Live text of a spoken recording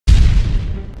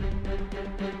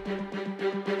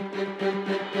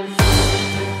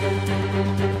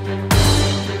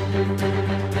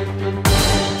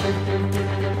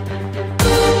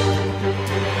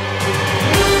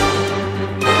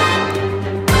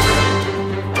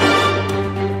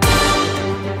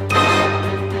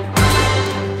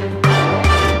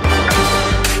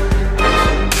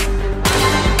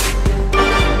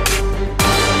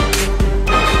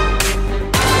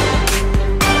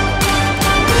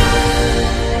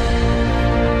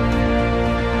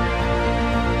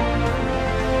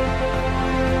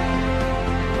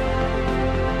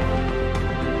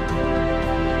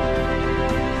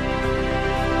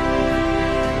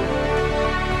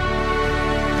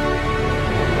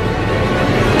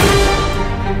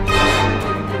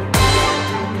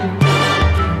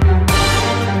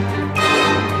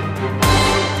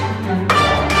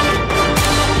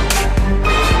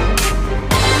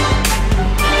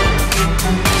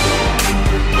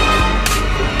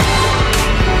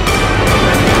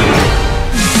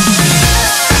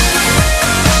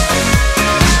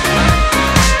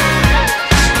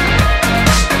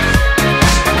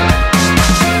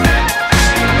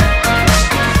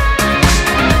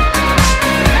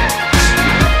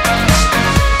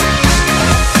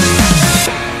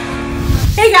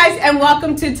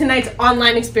welcome to tonight's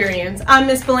online experience. I'm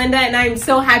Miss Belinda, and I'm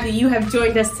so happy you have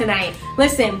joined us tonight.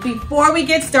 Listen, before we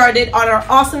get started on our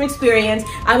awesome experience,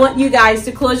 I want you guys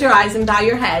to close your eyes and bow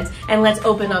your heads, and let's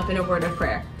open up in a word of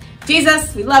prayer.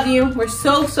 Jesus, we love you. We're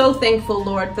so thankful,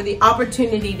 Lord, for the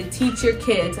opportunity to teach your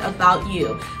kids about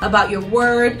you, about your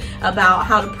word, about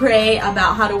how to pray,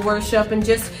 about how to worship, and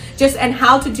just and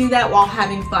how to do that while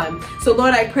having fun. So,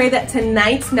 Lord, I pray that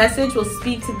tonight's message will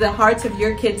speak to the hearts of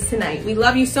your kids tonight. We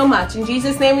love you so much. In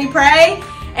Jesus' name we pray.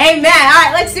 Amen. All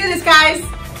right, let's do this, guys.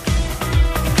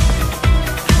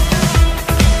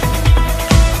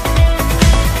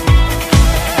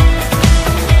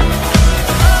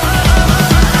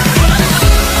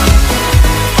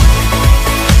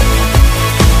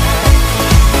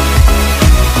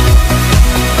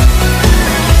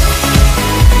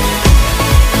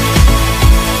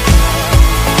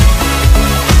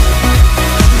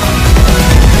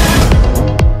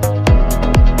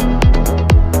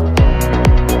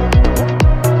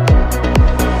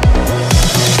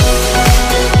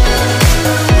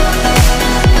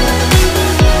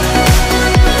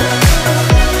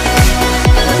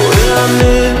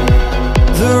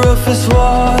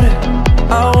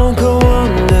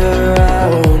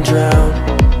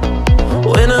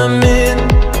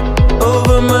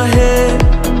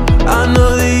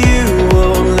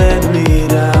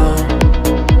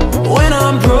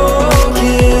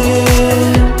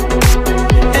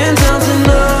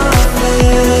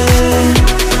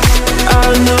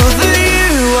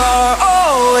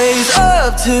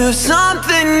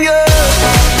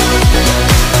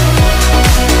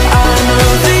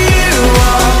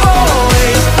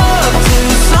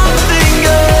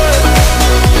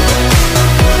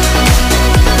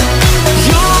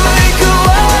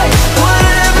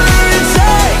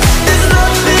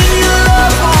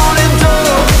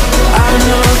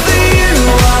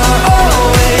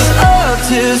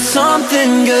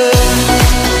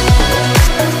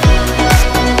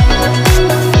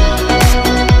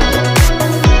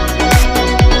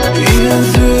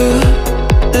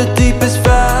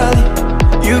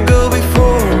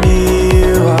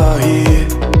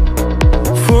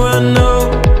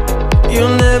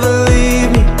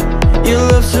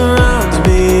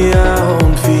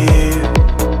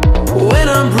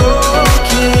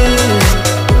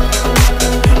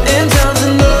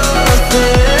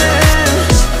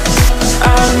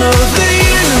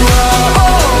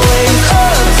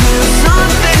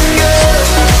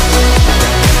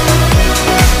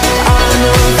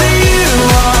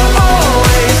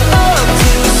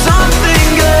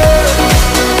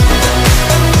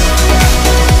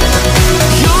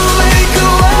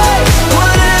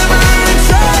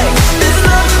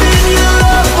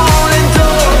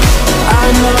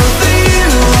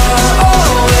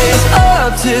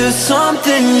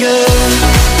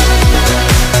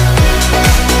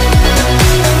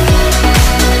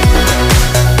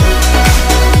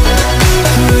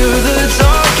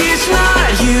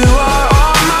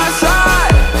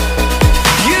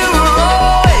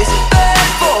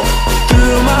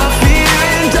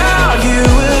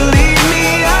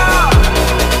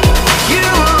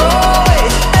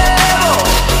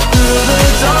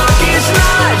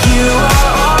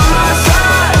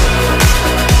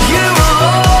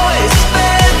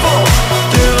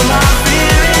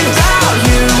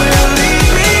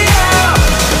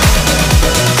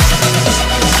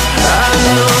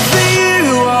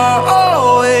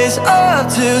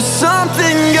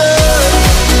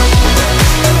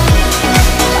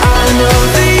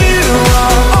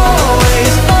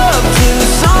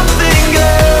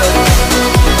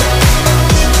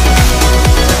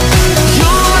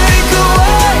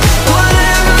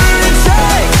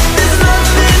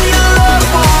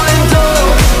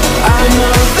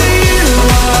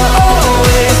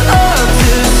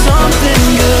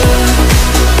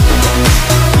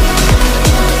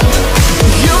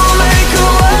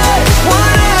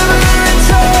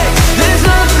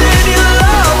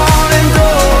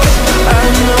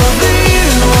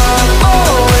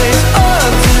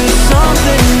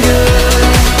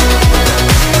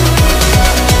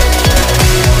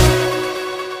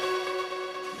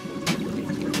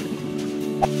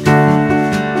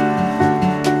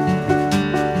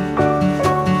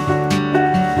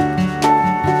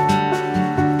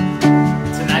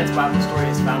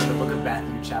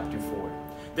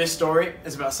 This story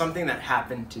is about something that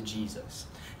happened to Jesus.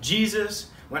 Jesus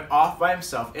went off by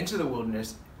himself into the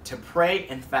wilderness to pray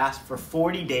and fast for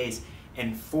 40 days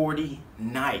and 40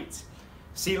 nights.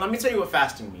 See, let me tell you what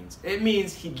fasting means. It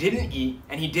means he didn't eat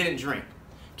and he didn't drink.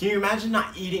 Can you imagine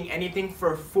not eating anything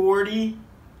for 40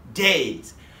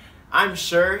 days? I'm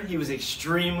sure he was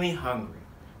extremely hungry.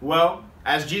 Well,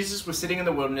 as Jesus was sitting in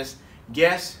the wilderness,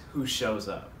 guess who shows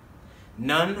up?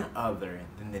 None other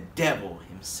than the devil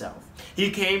himself. He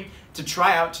came to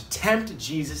try out to tempt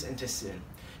Jesus into sin.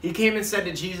 He came and said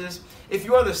to Jesus, "If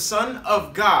you are the Son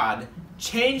of God,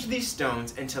 change these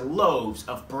stones into loaves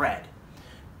of bread."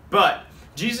 But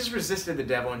Jesus resisted the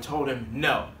devil and told him,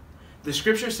 "No. The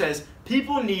scripture says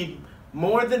people need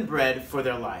more than bread for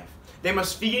their life. They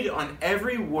must feed on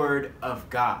every word of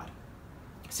God."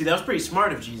 See, that was pretty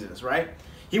smart of Jesus, right?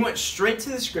 He went straight to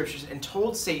the scriptures and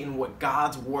told Satan what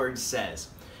God's word says.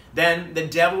 Then the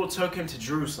devil took him to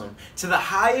Jerusalem, to the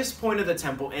highest point of the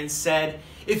temple, and said,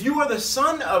 "If you are the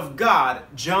Son of God,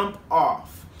 jump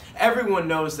off. Everyone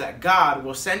knows that God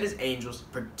will send his angels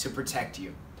to protect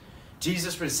you."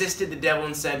 Jesus resisted the devil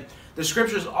and said, "The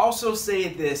scriptures also say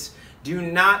this, do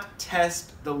not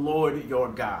test the Lord your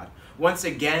God." Once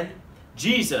again,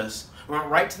 Jesus went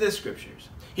right to the scriptures.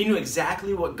 He knew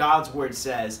exactly what God's word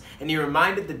says, and he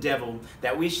reminded the devil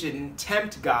that we shouldn't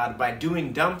tempt God by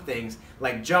doing dumb things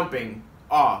like jumping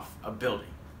off a building.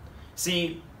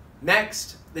 See,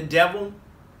 next, the devil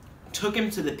took him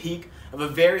to the peak of a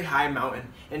very high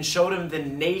mountain and showed him the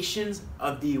nations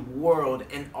of the world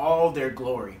in all their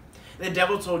glory. The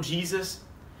devil told Jesus,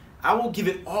 "I will give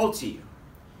it all to you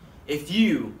if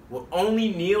you will only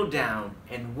kneel down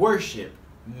and worship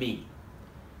me."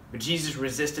 But Jesus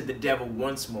resisted the devil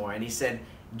once more, and he said,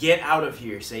 "Get out of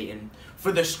here, Satan.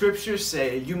 For the scriptures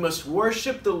say you must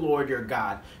worship the Lord your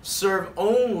God. Serve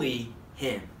only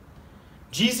him."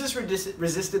 Jesus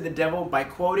resisted the devil by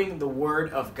quoting the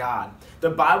word of God. The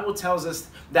Bible tells us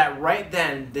that right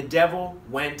then the devil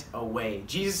went away.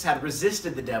 Jesus had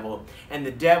resisted the devil, and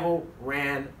the devil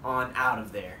ran on out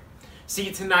of there. See,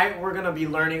 tonight we're going to be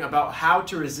learning about how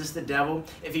to resist the devil.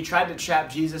 If he tried to trap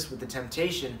Jesus with the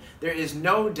temptation, there is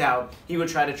no doubt he would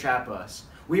try to trap us.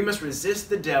 We must resist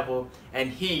the devil, and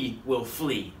he will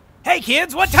flee. Hey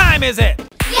kids, what time is it?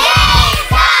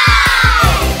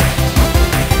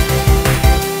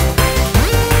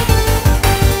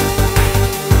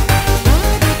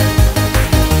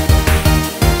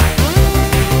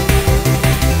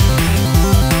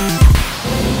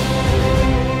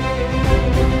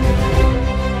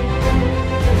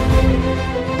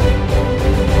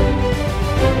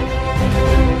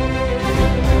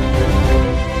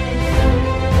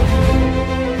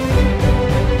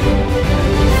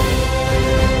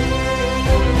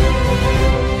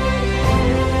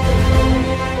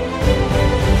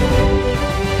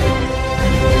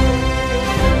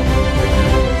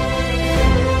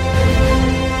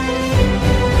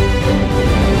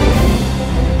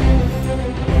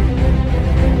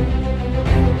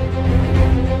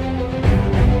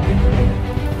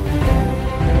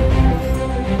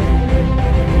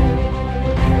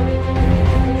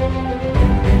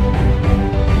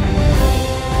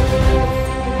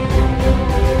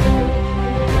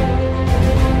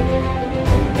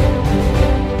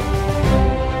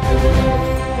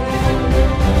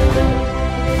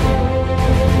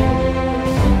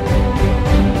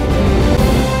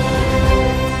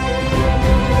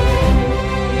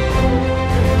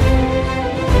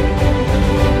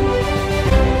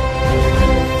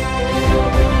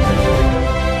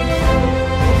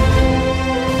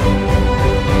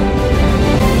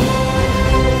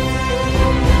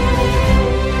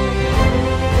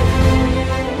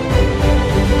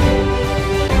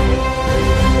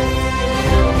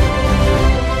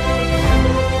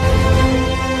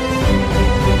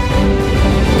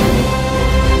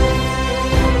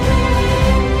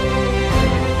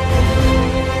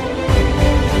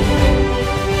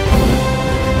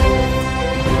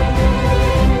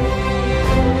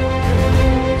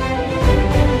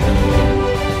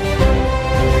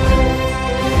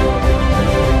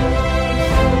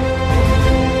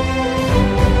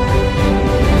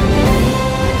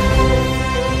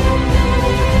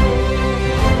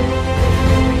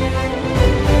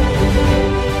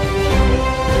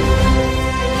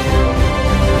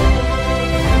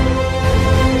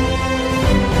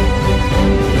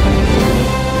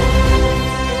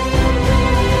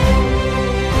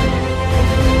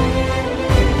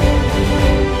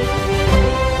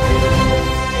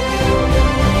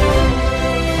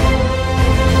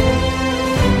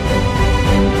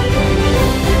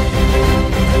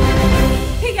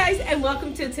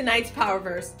 tonight's Power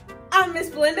Verse. I'm Miss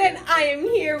Belinda and I am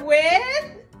here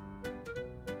with...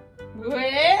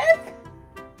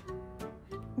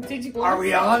 Did you Are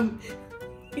we on?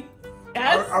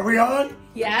 Yes. Are we on?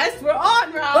 Yes, we're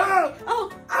on, Rob.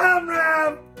 Oh, I'm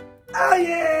Rob. Oh,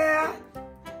 yeah.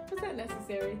 Was that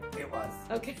necessary? It was.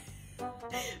 Okay.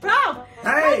 Ralph,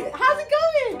 Hey. how's it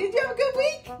going? Did you have a good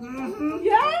week? Mm-hmm.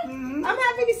 Yeah? Mm-hmm. I'm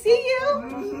happy to see you.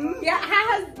 Mm-hmm. Yeah,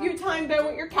 how has your time been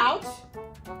with your couch?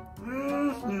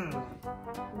 Mm-hmm.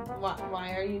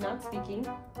 Why are you not speaking?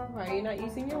 Why are you not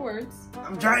using your words?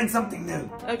 I'm trying something new.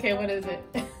 Okay, what is it?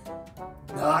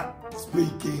 Not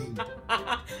speaking.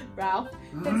 Ralph,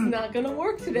 that's not gonna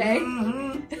work today.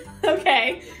 Mm-hmm.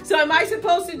 Okay, so am I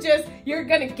supposed to you're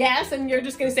gonna guess and you're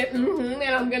just gonna say and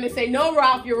I'm gonna say, no,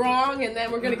 Ralph, you're wrong, and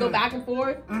then we're gonna go back and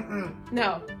forth?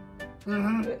 No.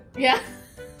 Yeah.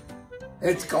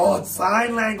 It's called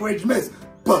sign language, Miss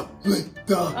Belinda.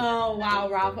 Oh, wow,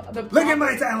 Ralph. Look at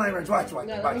my sign language. Watch. No,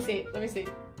 let me see. Let me see.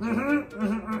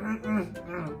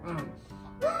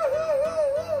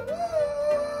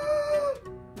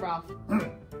 Ralph,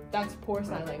 that's poor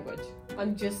sign language.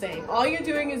 I'm just saying. All you're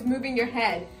doing is moving your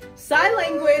head. Sign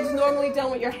language normally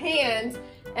done with your hands,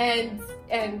 and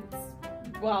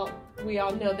well, we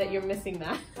all know that you're missing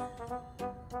that.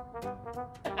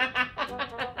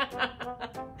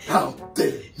 How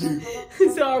dare you?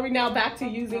 So are we now back to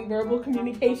using verbal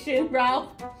communication, Ralph?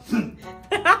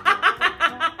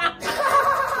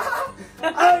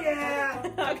 Oh yeah!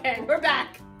 Okay, we're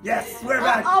back. Yes, we're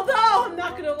back. Although I'm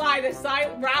not gonna lie,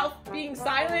 Ralph being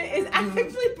silent is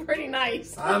actually pretty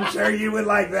nice. I'm sure you would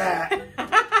like that.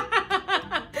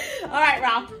 All right,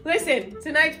 Ralph. Listen,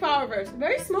 tonight's power verse,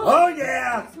 very small. Oh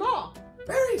yeah! Small.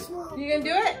 Very small. You gonna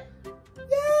do it?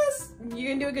 Yes. You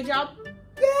gonna do a good job?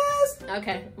 Yes.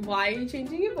 Okay. Why are you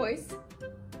changing your voice?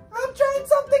 I'm trying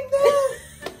something new.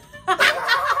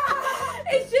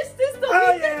 It's just this the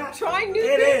Oh week yeah. of trying new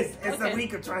It things. is. It's Okay. a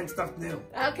week of trying stuff new.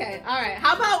 Okay, all right.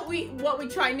 How about what we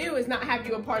try new is not have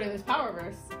you a part of this power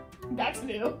verse. That's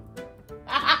new.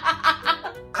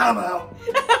 I'm out.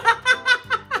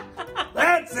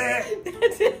 That's it.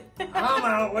 That's it. I'm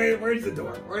out. Where's the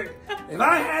door? If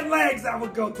I had legs, I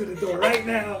would go to the door right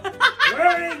now.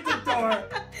 Where is the door?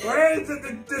 Where is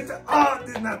the oh,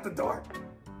 this is not the door.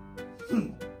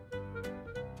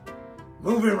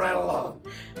 Moving right along.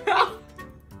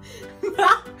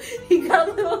 Ralph, you got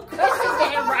a little question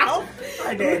there, Ralph.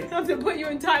 I did. I have to put you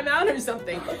in timeout or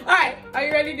something. All right, are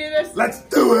you ready to do this? Let's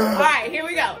do it. All right, here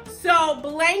we go. So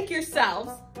blank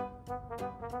yourselves.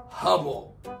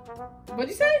 Hubble. What'd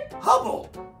you say? Hubble.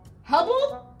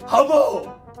 Hubble?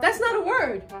 Hubble. That's not a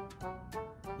word.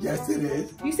 Yes, it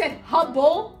is. You said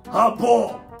Hubble.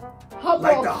 Hubble. Hubble.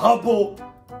 Like the Hubble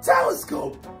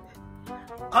telescope.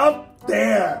 Up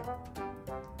there.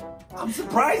 I'm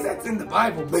surprised that's in the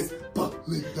Bible, Miss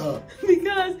Belinda.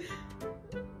 Because,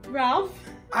 Ralph,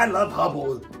 I love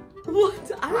Hubble.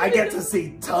 what? I get to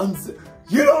see tons.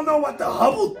 You don't know what the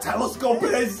Hubble telescope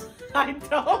is? I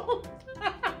don't.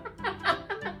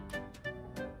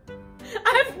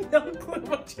 I have no clue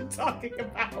what you're talking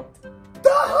about. The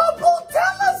Hubble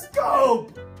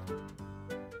telescope!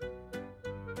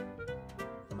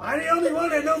 Am I the only one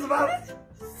that knows about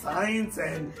science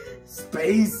and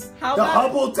space? How the about-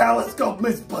 Hubble telescope,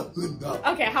 Miss Belinda.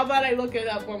 Okay, how about I look it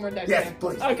up one more time? Yes,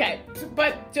 please. Okay,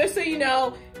 but just so you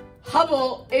know,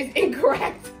 Hubble is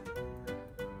incorrect.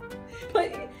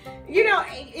 But, you know,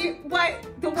 what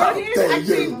the How word is dare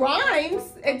actually you. rhymes.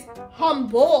 It's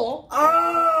humble.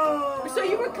 Oh! So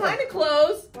you were kind of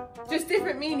close, just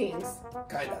different meanings.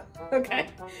 Kinda. Okay,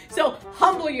 so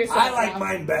humble yourself. I like Ralph.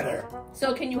 mine better.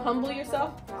 So can you humble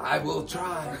yourself? I will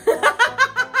try.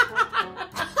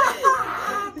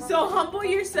 So humble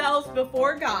yourselves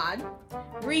before God.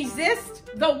 Resist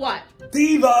the what?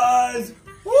 Divas!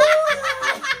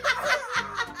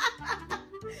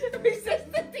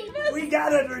 Resist the demons? We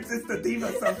gotta resist the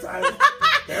divas sometimes.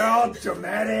 They're all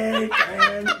dramatic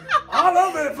and all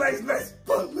over the place, Miss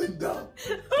Belinda.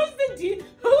 Who's the diva?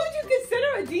 Who would you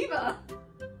consider a diva?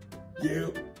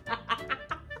 You.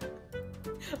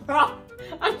 Well,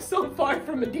 I'm so far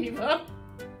from a diva.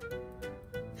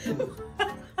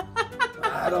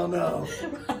 I don't know.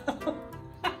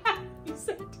 You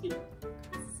said diva.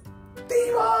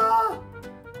 Diva!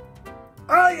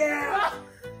 Oh yeah!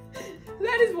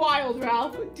 That is wild,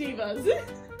 Ralph. Divas.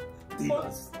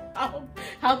 Divas.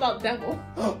 How about devil?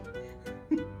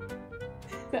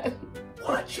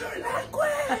 What's your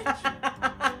language?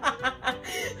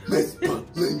 Miss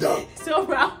Belinda. So,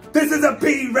 Ralph, This is a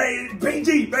PG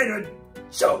rated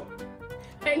show.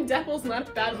 and devil's not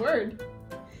a bad word.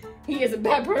 He is a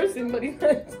bad person, but he's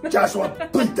not. Joshua,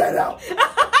 bleep that out.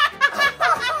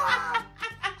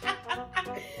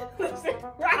 Listen,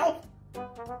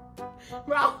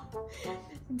 Ralph,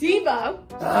 diva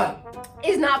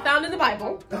is not found in the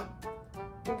Bible.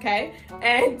 Okay,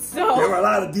 and so There were a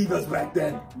lot of divas back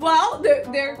then. well, there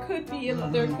could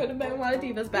have been a lot of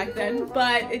divas back then,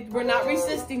 but we're not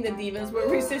resisting the divas. We're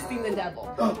resisting the devil.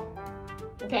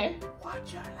 Okay.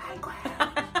 Watch your language.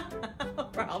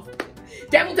 Ralph.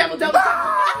 Devil.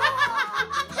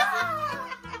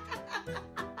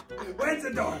 Where's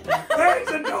the door? Where's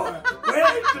the door?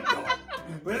 Where's the door?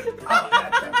 Where's the door?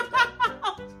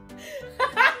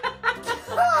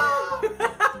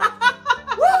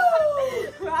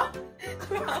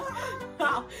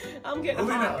 Ralph, I'm getting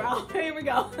Moving hot, on. Ralph. Here we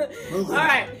go. Moving All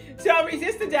right. So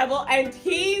resist the devil, and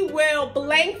he will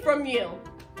blank from you.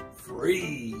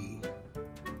 Free.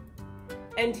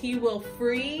 And he will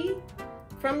free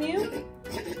from you.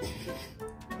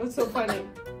 What's so funny?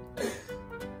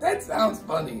 That sounds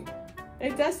funny.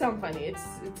 It does sound funny. It's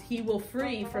he will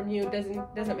free from you.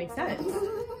 Doesn't make sense.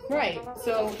 Right.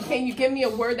 So can you give me a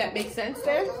word that makes sense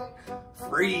there?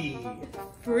 Free.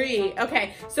 Free.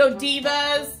 Okay. So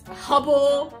divas,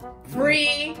 Hubble,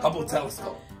 free. Hubble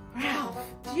telescope. Wow.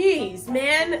 Jeez,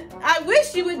 man. I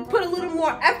wish you would put a little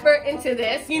more effort into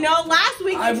this. You know, last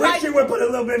week I wish you would put a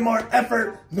little bit more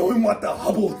effort knowing what the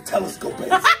Hubble telescope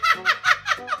is.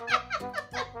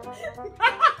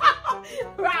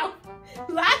 Ralph,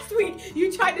 last week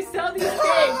you tried to sell these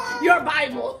kids your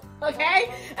Bible,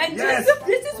 okay? And Yes.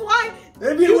 this is why.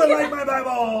 If you would like my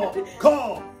Bible,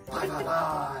 call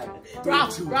 555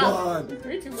 Ralph, 321.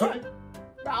 321.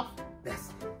 Ralph,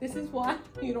 Yes. this is why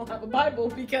you don't have a Bible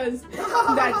because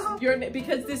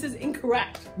because this is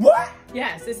incorrect. What?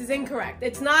 Yes, this is incorrect.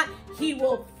 It's not he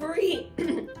will free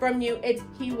from you. It's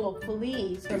he will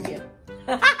flee from you.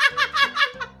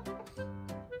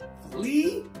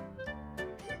 Flee?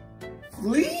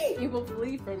 Flee? He will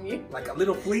flee from you. Like a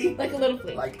little flea? Like a little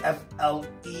flea. Like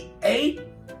F-L-E-A?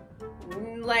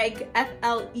 Like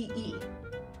F-L-E-E.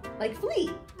 Like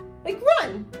flee. Like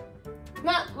run.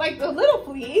 Not like the little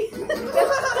flea.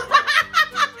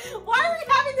 Why are we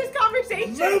having this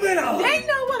conversation? Moving on. They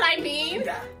know what I mean.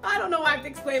 Yeah. I don't know why I have to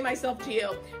explain myself to you.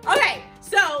 Okay,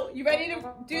 so you ready to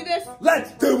do this?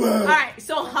 Let's do it. All right,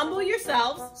 so humble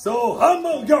yourselves So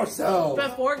humble yourself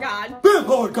before God.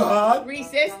 before God.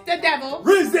 Resist the devil,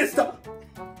 Resist the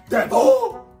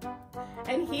devil,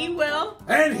 and he will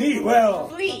and he will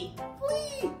flee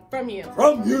from you.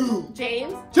 from you.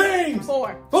 James James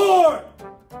 4. 4.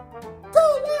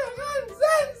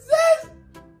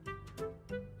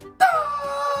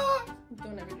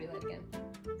 Don't ever do that again.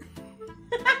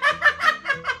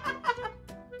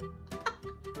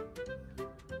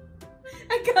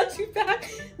 I got you back.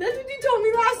 That's what you told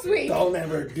me last week. Don't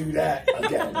ever do that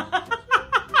again.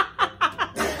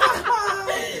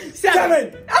 7.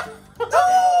 7.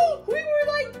 We were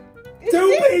like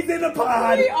Two peas in a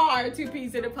pod. We are 2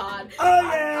 peas in a pod. Oh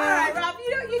yeah. All right, Rob.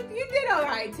 You did all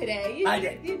right today. I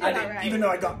did. You did I all did. right. Even though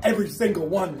I got every single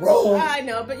one wrong. I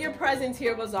know, but your presence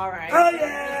here was all right. Oh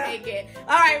yeah. Take it.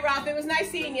 All right, Rob. It was nice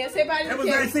seeing you. Say bye to the It was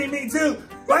kids. nice seeing me too.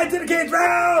 Right to the kids,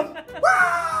 Ralph.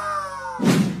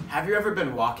 Have you ever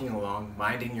been walking along,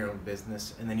 minding your own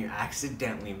business, and then you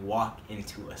accidentally walk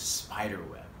into a spider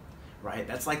web, right?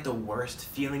 That's like the worst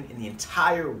feeling in the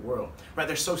entire world, right?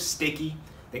 They're so sticky.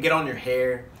 They get on your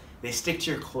hair, they stick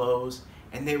to your clothes,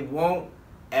 and they won't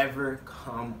ever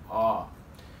come off.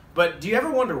 But do you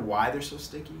ever wonder why they're so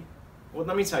sticky? Well,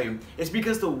 let me tell you. It's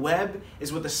because the web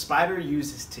is what the spider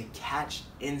uses to catch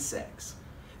insects.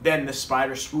 Then the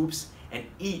spider swoops and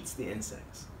eats the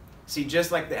insects. See,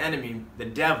 just like the enemy, the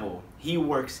devil, he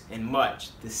works in much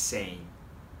the same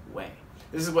way.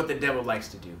 This is what the devil likes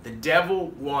to do. The devil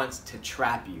wants to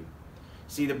trap you.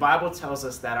 See, the Bible tells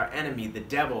us that our enemy, the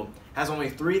devil, has only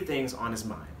 3 things on his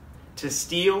mind: to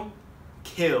steal,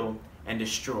 kill, and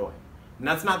destroy. And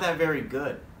that's not that very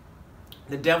good.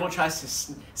 The devil tries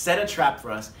to set a trap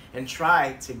for us and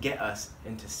try to get us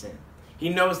into sin. He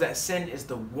knows that sin is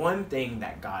the one thing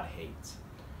that God hates.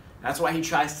 That's why he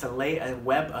tries to lay a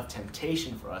web of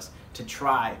temptation for us to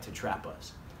try to trap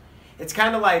us. It's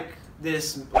kind of like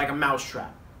a mouse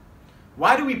trap.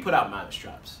 Why do we put out mouse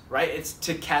traps, right? It's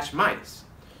to catch mice.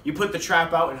 You put the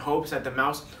trap out in hopes that the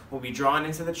mouse will be drawn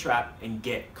into the trap and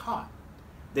get caught.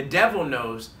 The devil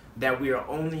knows that we are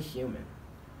only human.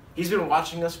 He's been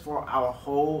watching us for our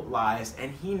whole lives,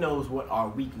 and he knows what our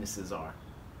weaknesses are.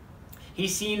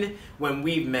 He's seen when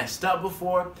we've messed up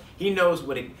before. He knows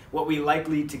what we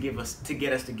likely to get us to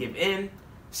give in.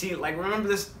 See, like,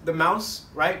 remember the mouse,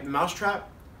 right? The mouse trap.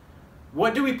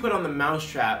 What do we put on the mouse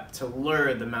trap to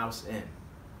lure the mouse in?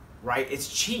 Right? It's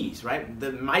cheese, right?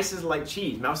 The mice is like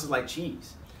cheese. Mouse is like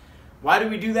cheese. Why do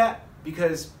we do that?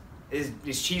 Because is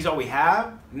cheese all we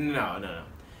have? No.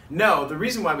 The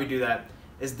reason why we do that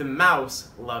is the mouse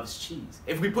loves cheese.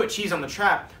 If we put cheese on the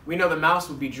trap, we know the mouse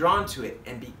would be drawn to it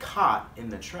and be caught in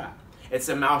the trap. It's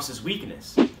the mouse's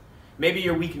weakness. Maybe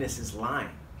your weakness is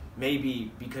lying.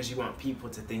 Maybe because you want people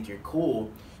to think you're cool,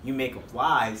 you make up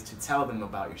lies to tell them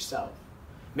about yourself.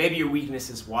 Maybe your weakness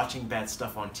is watching bad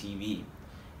stuff on TV.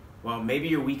 Well, maybe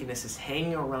your weakness is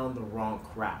hanging around the wrong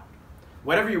crowd.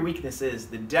 Whatever your weakness is,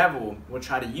 the devil will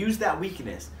try to use that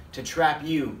weakness to trap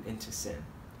you into sin.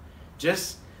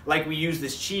 Just like we use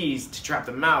this cheese to trap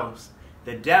the mouse,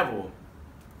 the devil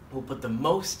will put the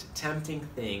most tempting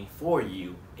thing for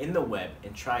you in the web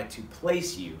and try to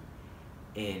place you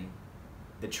in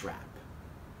the trap.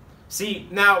 See,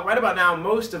 now, right about now,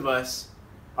 most of us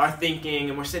are thinking,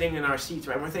 and we're sitting in our seats,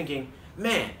 right? And we're thinking,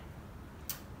 man,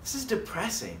 this is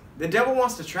depressing. The devil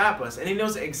wants to trap us, and he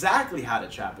knows exactly how to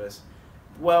trap us.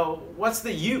 Well, what's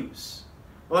the use?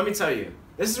 Well, let me tell you,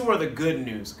 this is where the good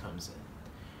news comes in.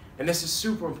 And this is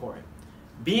super important.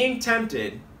 Being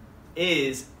tempted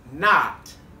is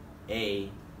not a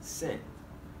sin,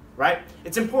 right?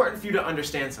 It's important for you to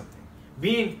understand something.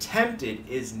 Being tempted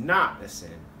is not a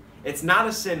sin. It's not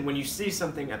a sin when you see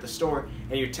something at the store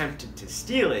and you're tempted to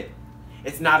steal it.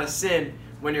 It's not a sin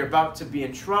when you're about to be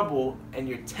in trouble and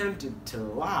you're tempted to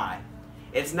lie.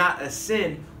 It's not a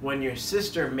sin when your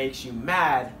sister makes you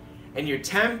mad and you're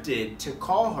tempted to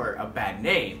call her a bad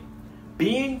name.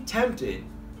 Being tempted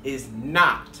is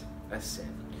not a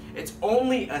sin. It's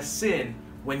only a sin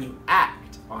when you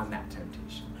act on that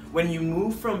temptation. When you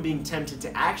move from being tempted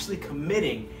to actually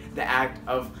committing the act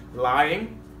of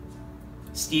lying,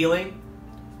 stealing,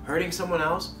 hurting someone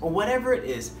else, or whatever it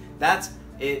is, that's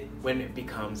it when it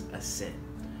becomes a sin.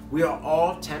 We are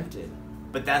all tempted,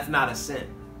 but that's not a sin.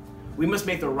 We must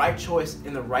make the right choice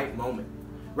in the right moment,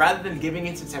 rather than giving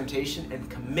into temptation and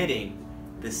committing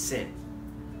the sin.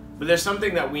 But there's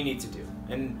something that we need to do,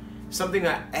 and something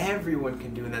that everyone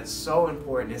can do, and that's so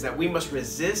important, is that we must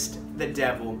resist the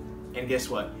devil, and guess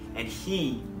what? And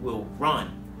he will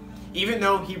run. Even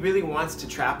though he really wants to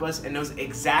trap us and knows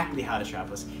exactly how to trap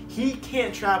us, he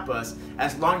can't trap us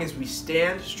as long as we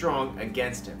stand strong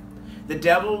against him. The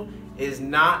devil is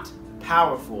not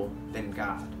powerful than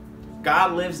God.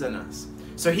 God lives in us,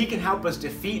 so he can help us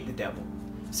defeat the devil.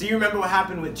 So you remember what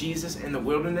happened with Jesus in the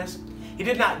wilderness? He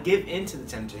did not give in to the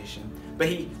temptation, but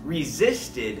he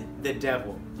resisted the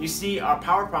devil. You see, our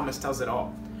power promise tells it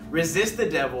all. Resist the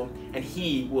devil, and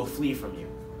he will flee from you.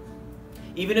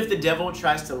 Even if the devil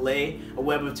tries to lay a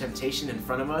web of temptation in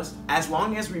front of us, as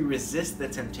long as we resist the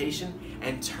temptation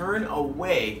and turn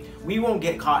away, we won't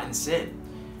get caught in sin.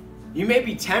 You may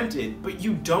be tempted, but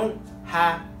you don't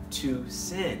have to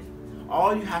sin.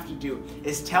 All you have to do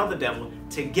is tell the devil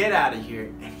to get out of here,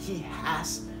 and he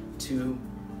has to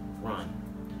run.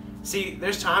 See,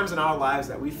 there's times in our lives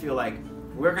that we feel like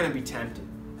we're going to be tempted.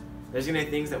 There's going to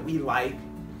be things that we like,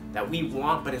 that we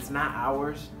want, but it's not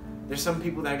ours. There's some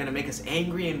people that are going to make us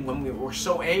angry, and when we're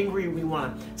so angry, we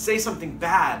want to say something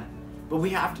bad. But we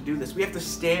have to do this. We have to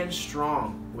stand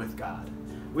strong with God.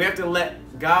 We have to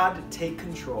let God take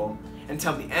control and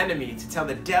tell the enemy, to tell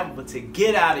the devil to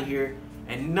get out of here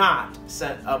and not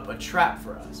set up a trap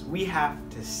for us. We have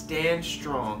to stand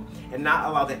strong and not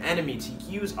allow the enemy to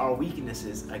use our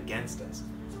weaknesses against us.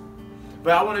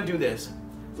 But I want to do this.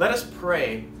 Let us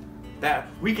pray that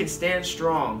we can stand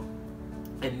strong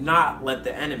and not let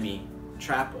the enemy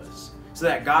trap us, so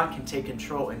that God can take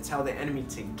control and tell the enemy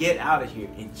to get out of here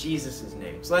in Jesus'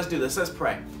 name. So let's do this. Let's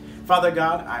pray. Father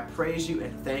God, I praise you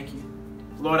and thank you.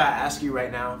 Lord, I ask you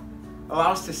right now,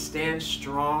 allow us to stand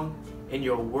strong in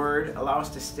your word. Allow us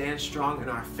to stand strong in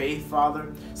our faith,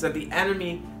 Father, so that the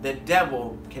enemy, the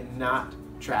devil, cannot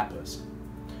trap us.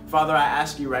 Father, I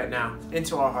ask you right now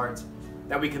into our hearts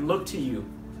that we can look to you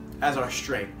as our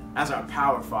strength, as our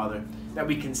power, Father, that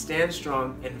we can stand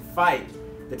strong and fight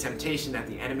the temptation that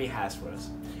the enemy has for us.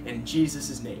 In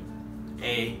Jesus' name,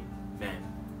 amen.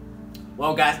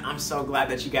 Well, guys, I'm so glad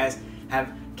that you guys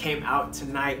have came out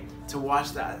tonight to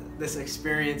watch this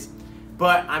experience.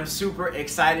 But I'm super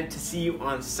excited to see you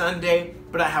on Sunday.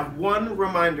 But I have one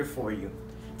reminder for you.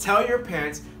 Tell your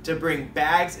parents to bring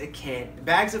bags of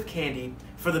candy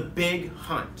for the big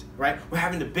hunt, right? We're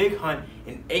having the big hunt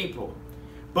in April.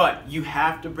 But you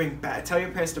have to tell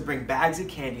your parents to bring bags of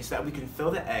candy so that we can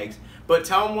fill the eggs. But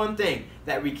tell them one thing,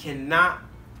 that we cannot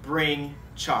bring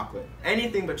chocolate.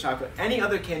 Anything but chocolate. Any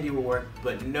other candy will work,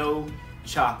 but no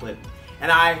chocolate.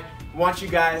 And I want you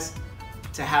guys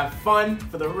to have fun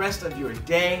for the rest of your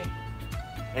day.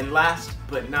 And last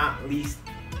but not least,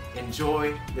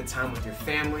 enjoy the time with your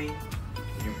family,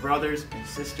 with your brothers and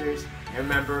sisters. And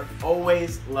remember,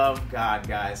 always love God,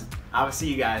 guys. I will see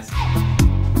you guys.